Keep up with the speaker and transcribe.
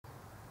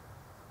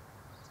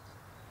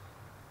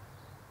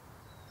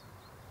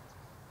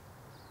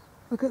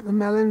Look at the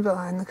melon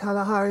vine, the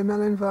Kalahari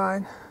melon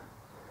vine.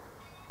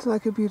 It's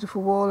like a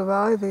beautiful wall of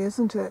ivy,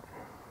 isn't it?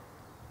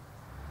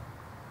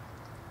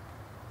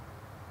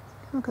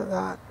 Look at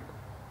that.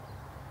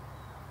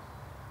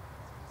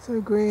 So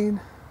green.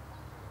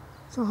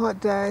 It's a hot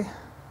day,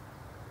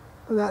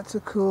 but that's a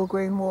cool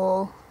green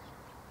wall.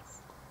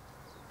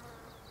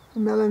 The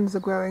melons are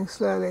growing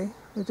slowly.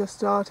 They just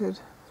started.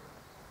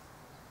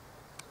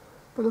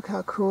 But look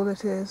how cool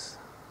it is.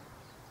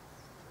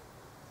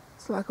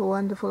 It's like a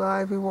wonderful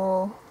ivy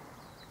wall.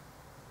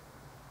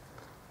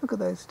 Look at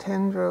those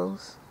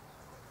tendrils.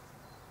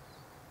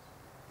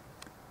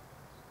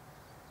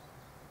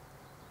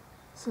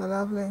 So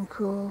lovely and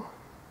cool.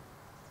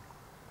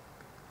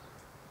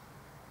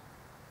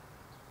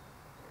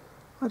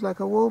 I'd like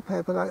a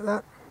wallpaper like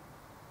that.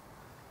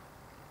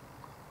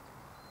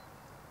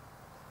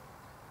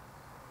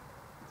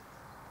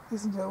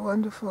 Isn't it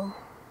wonderful?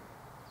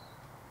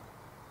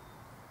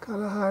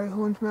 Kalahari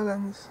horned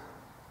melons.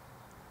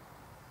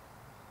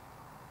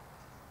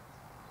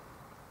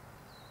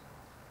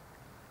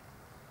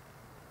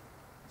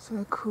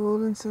 So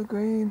cool and so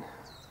green.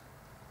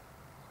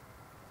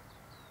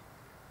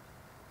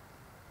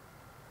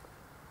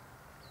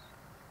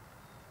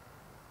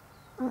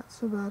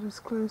 That's about as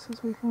close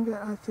as we can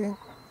get, I think.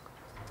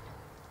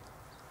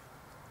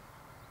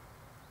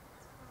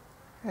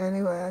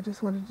 Anyway, I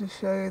just wanted to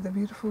show you the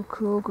beautiful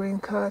cool green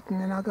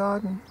curtain in our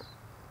garden.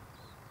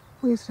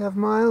 We used to have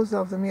miles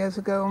of them years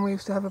ago, and we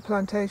used to have a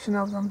plantation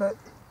of them, but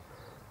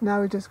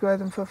now we just grow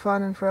them for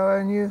fun and for our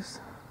own use.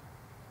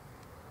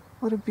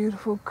 What a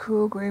beautiful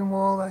cool green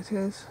wall that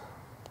is.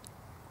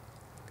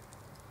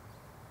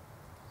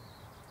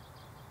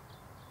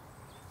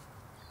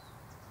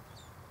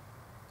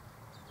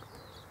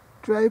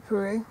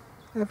 Drapery.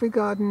 Every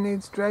garden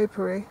needs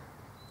drapery.